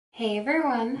Hey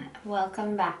everyone,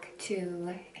 welcome back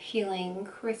to Healing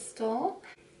Crystal.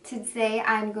 Today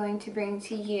I'm going to bring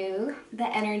to you the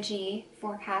energy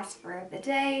forecast for the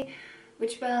day,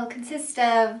 which will consist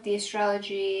of the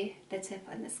astrology that's up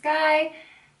in the sky,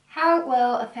 how it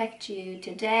will affect you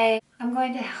today. I'm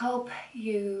going to help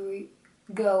you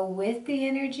go with the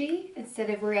energy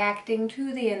instead of reacting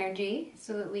to the energy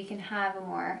so that we can have a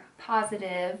more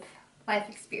positive life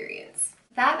experience.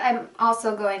 That I'm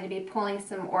also going to be pulling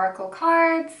some oracle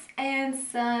cards and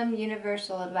some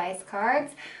universal advice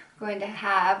cards. We're going to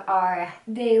have our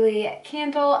daily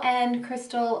candle and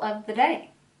crystal of the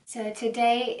day. So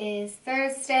today is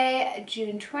Thursday,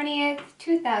 June 20th,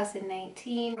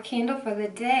 2019. Our candle for the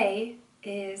day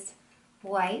is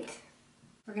white.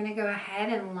 We're going to go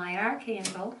ahead and light our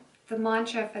candle. The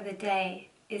mantra for the day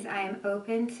is I am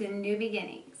open to new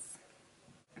beginnings.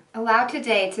 Allow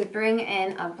today to bring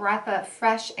in a breath of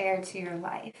fresh air to your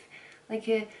life, like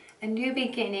a new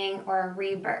beginning or a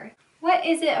rebirth. What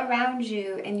is it around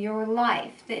you in your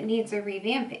life that needs a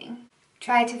revamping?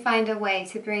 Try to find a way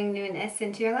to bring newness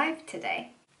into your life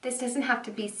today. This doesn't have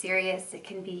to be serious. It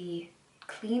can be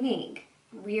cleaning,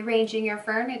 rearranging your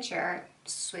furniture,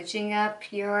 switching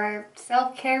up your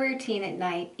self-care routine at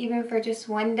night, even for just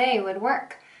one day would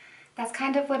work. That's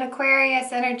kind of what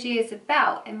Aquarius energy is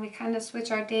about, and we kind of switch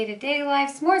our day-to-day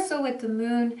lives more so with the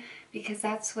moon because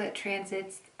that's what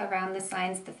transits around the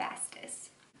signs the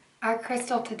fastest. Our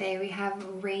crystal today, we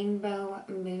have Rainbow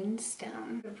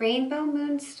Moonstone. The Rainbow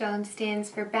Moonstone stands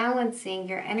for balancing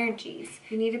your energies.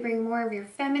 You need to bring more of your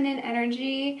feminine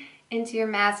energy into your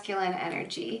masculine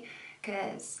energy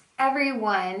because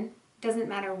everyone, doesn't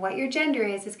matter what your gender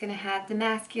is going to have the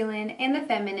masculine and the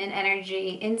feminine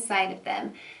energy inside of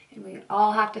them. And we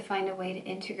all have to find a way to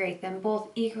integrate them both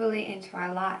equally into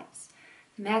our lives.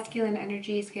 The masculine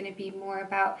energy is going to be more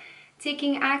about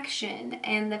taking action,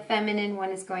 and the feminine one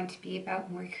is going to be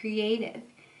about more creative.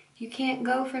 You can't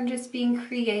go from just being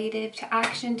creative to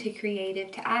action to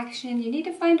creative to action. You need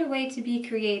to find a way to be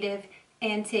creative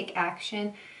and take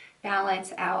action.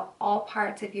 Balance out all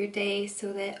parts of your day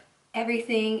so that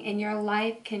everything in your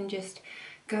life can just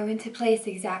go into place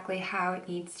exactly how it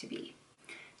needs to be.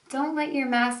 Don't let your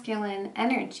masculine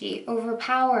energy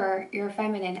overpower your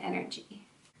feminine energy.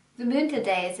 The moon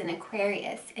today is in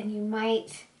Aquarius, and you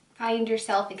might find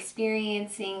yourself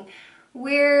experiencing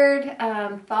weird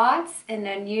thoughts and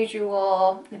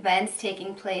unusual events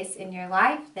taking place in your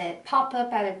life that pop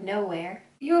up out of nowhere.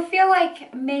 You'll feel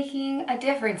like making a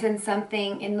difference in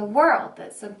something in the world,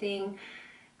 that's something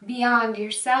beyond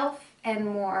yourself and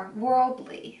more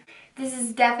worldly. This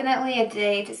is definitely a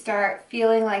day to start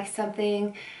feeling like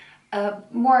something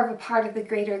more of a part of the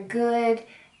greater good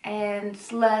and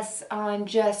less on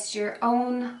just your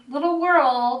own little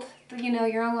world, you know,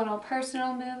 your own little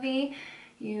personal movie.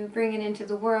 You bring it into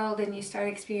the world and you start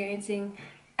experiencing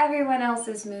everyone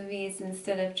else's movies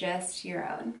instead of just your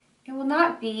own. It will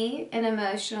not be an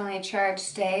emotionally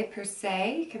charged day per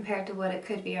se compared to what it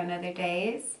could be on other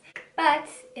days, but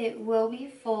it will be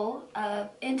full of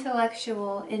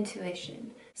intellectual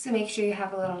intuition. So make sure you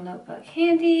have a little notebook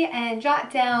handy and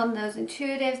jot down those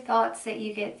intuitive thoughts that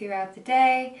you get throughout the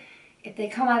day. If they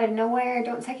come out of nowhere,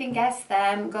 don't second guess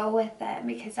them, go with them,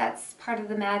 because that's part of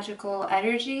the magical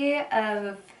energy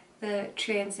of the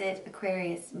transit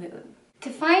Aquarius moon. To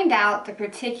find out the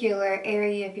particular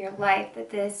area of your life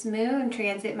that this moon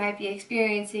transit might be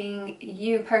experiencing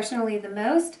you personally the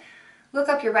most, look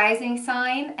up your rising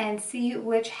sign and see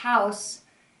which house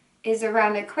is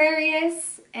around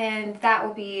Aquarius, and that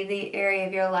will be the area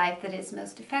of your life that is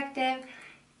most effective.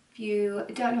 If you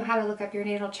don't know how to look up your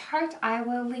natal chart, I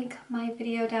will link my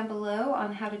video down below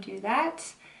on how to do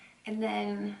that, and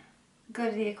then go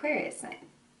to the Aquarius sign,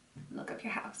 look up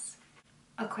your house.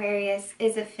 Aquarius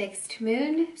is a fixed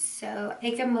moon, so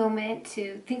take a moment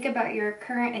to think about your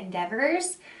current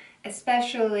endeavors,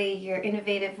 especially your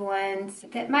innovative ones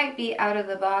that might be out of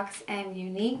the box and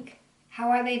unique. How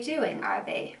are they doing? Are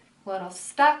they a little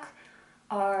stuck?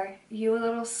 Are you a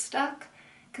little stuck?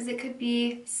 Because it could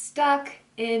be stuck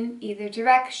in either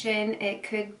direction. It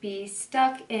could be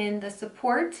stuck in the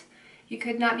support. You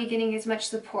could not be getting as much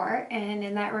support, and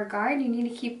in that regard, you need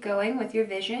to keep going with your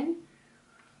vision.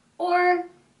 Or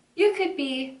you could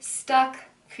be stuck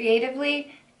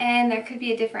creatively, and there could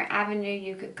be a different avenue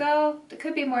you could go that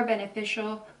could be more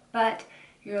beneficial, but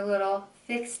you're a little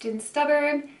fixed and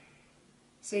stubborn,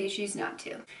 so you choose not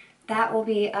to. That will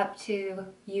be up to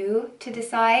you to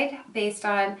decide based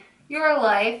on your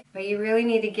life, but you really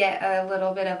need to get a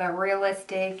little bit of a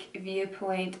realistic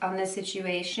viewpoint on the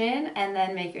situation and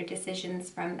then make your decisions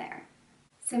from there.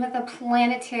 Some of the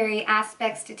planetary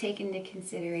aspects to take into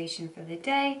consideration for the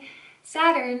day.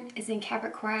 Saturn is in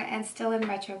Capricorn and still in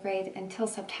retrograde until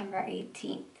September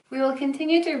 18th. We will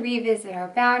continue to revisit our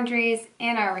boundaries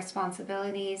and our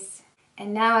responsibilities.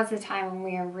 And now is the time when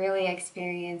we are really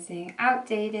experiencing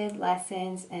outdated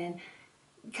lessons and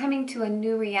coming to a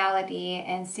new reality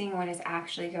and seeing what is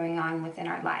actually going on within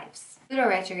our lives. Pluto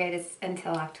retrograde is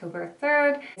until October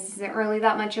 3rd. This isn't really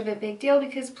that much of a big deal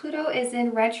because Pluto is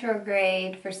in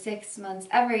retrograde for 6 months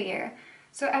every year.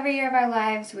 So every year of our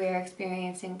lives we are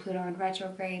experiencing Pluto in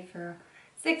retrograde for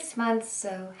 6 months,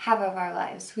 so half of our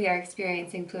lives we are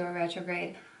experiencing Pluto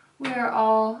retrograde. We are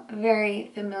all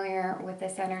very familiar with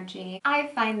this energy. I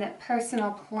find that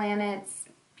personal planets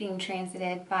being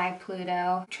transited by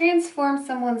Pluto transform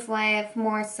someone's life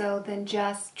more so than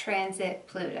just transit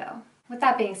Pluto. With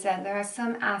that being said, there are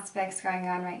some aspects going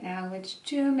on right now which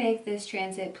do make this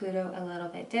transit Pluto a little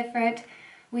bit different.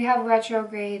 We have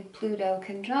retrograde Pluto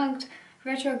conjunct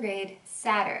retrograde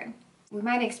Saturn. We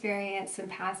might experience some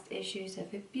past issues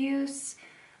of abuse,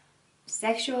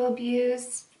 sexual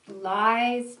abuse,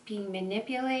 lies, being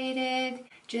manipulated,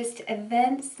 just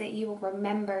events that you will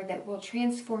remember that will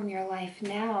transform your life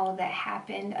now that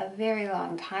happened a very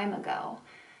long time ago.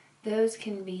 Those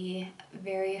can be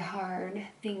very hard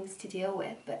things to deal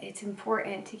with, but it's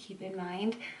important to keep in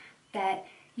mind that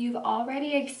you've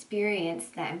already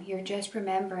experienced them. You're just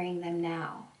remembering them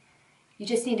now. You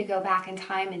just need to go back in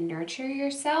time and nurture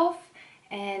yourself,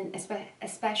 and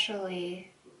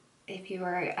especially if you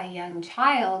are a young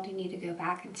child, you need to go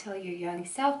back and tell your young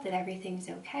self that everything's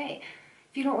okay.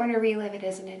 If you don't want to relive it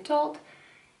as an adult,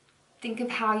 think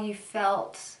of how you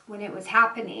felt when it was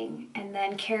happening and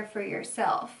then care for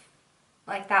yourself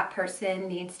like that person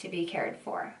needs to be cared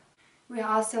for. We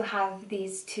also have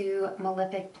these two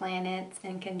malefic planets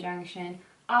in conjunction,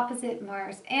 opposite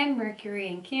Mars and Mercury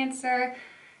in Cancer.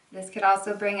 This could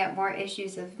also bring up more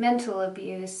issues of mental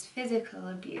abuse, physical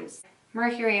abuse.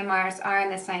 Mercury and Mars are in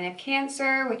the sign of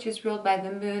Cancer, which is ruled by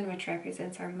the moon, which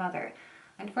represents our mother.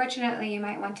 Unfortunately, you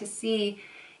might want to see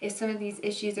if some of these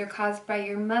issues are caused by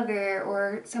your mother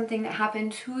or something that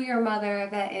happened to your mother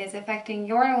that is affecting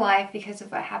your life because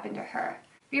of what happened to her.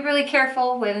 Be really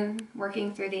careful when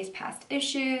working through these past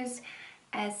issues,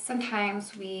 as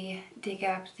sometimes we dig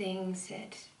up things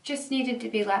that just needed to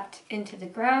be left into the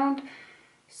ground.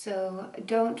 So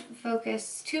don't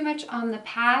focus too much on the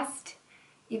past.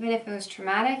 Even if it was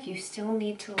traumatic, you still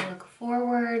need to look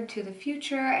forward to the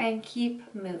future and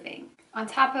keep moving. On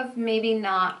top of maybe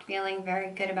not feeling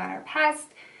very good about our past,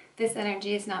 this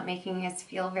energy is not making us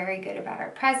feel very good about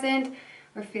our present.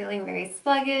 We're feeling very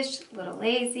sluggish, a little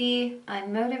lazy,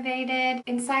 unmotivated.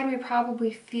 Inside we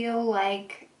probably feel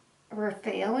like we're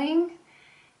failing.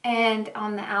 And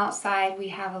on the outside we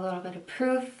have a little bit of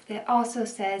proof that also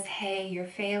says, hey, you're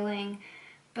failing.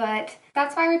 But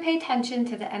that's why we pay attention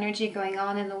to the energy going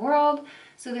on in the world,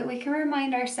 so that we can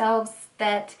remind ourselves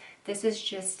that this is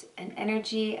just an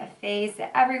energy, a phase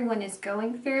that everyone is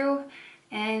going through,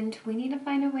 and we need to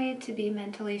find a way to be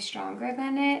mentally stronger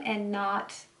than it and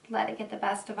not let it get the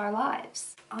best of our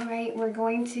lives. All right, we're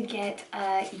going to get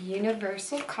a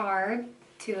universal card,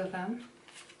 2 of them.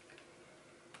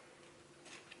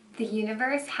 The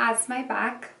universe has my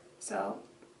back, so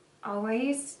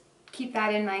always keep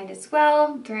that in mind as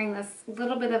well. During this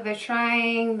little bit of a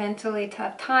trying, mentally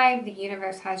tough time, the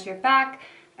universe has your back.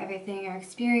 Everything you're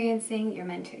experiencing, you're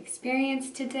meant to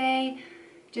experience today.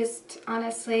 Just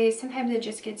honestly, sometimes it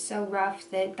just gets so rough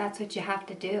that that's what you have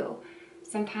to do.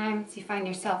 Sometimes you find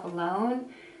yourself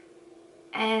alone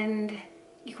and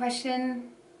you question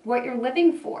what you're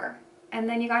living for. And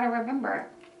then you gotta remember,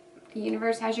 the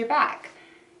universe has your back.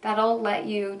 That'll let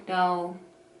you know,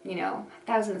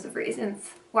 thousands of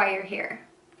reasons why you're here.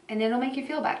 And it'll make you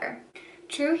feel better.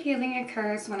 True healing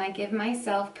occurs when I give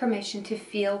myself permission to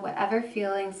feel whatever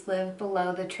feelings live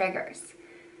below the triggers.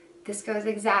 This goes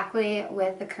exactly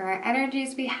with the current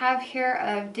energies we have here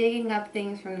of digging up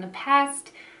things from the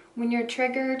past. When you're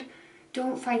triggered,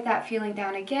 don't fight that feeling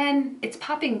down again. It's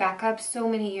popping back up so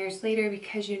many years later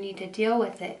because you need to deal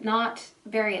with it, not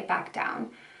bury it back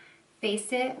down.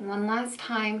 Face it one last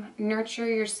time, nurture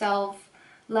yourself,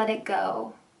 let it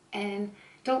go, and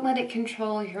don't let it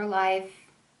control your life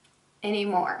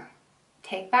anymore.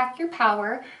 Take back your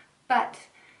power, but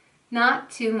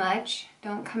not too much.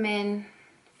 Don't come in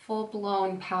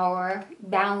full-blown power,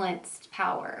 balanced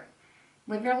power.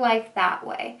 Live your life that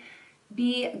way.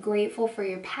 Be grateful for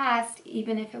your past,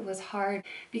 even if it was hard,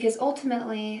 because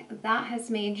ultimately that has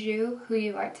made you who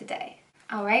you are today.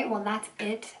 All right, well, that's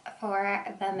it for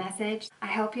the message. I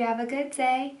hope you have a good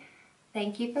day.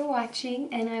 Thank you for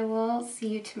watching, and I will see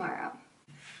you tomorrow.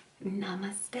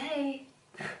 Namaste.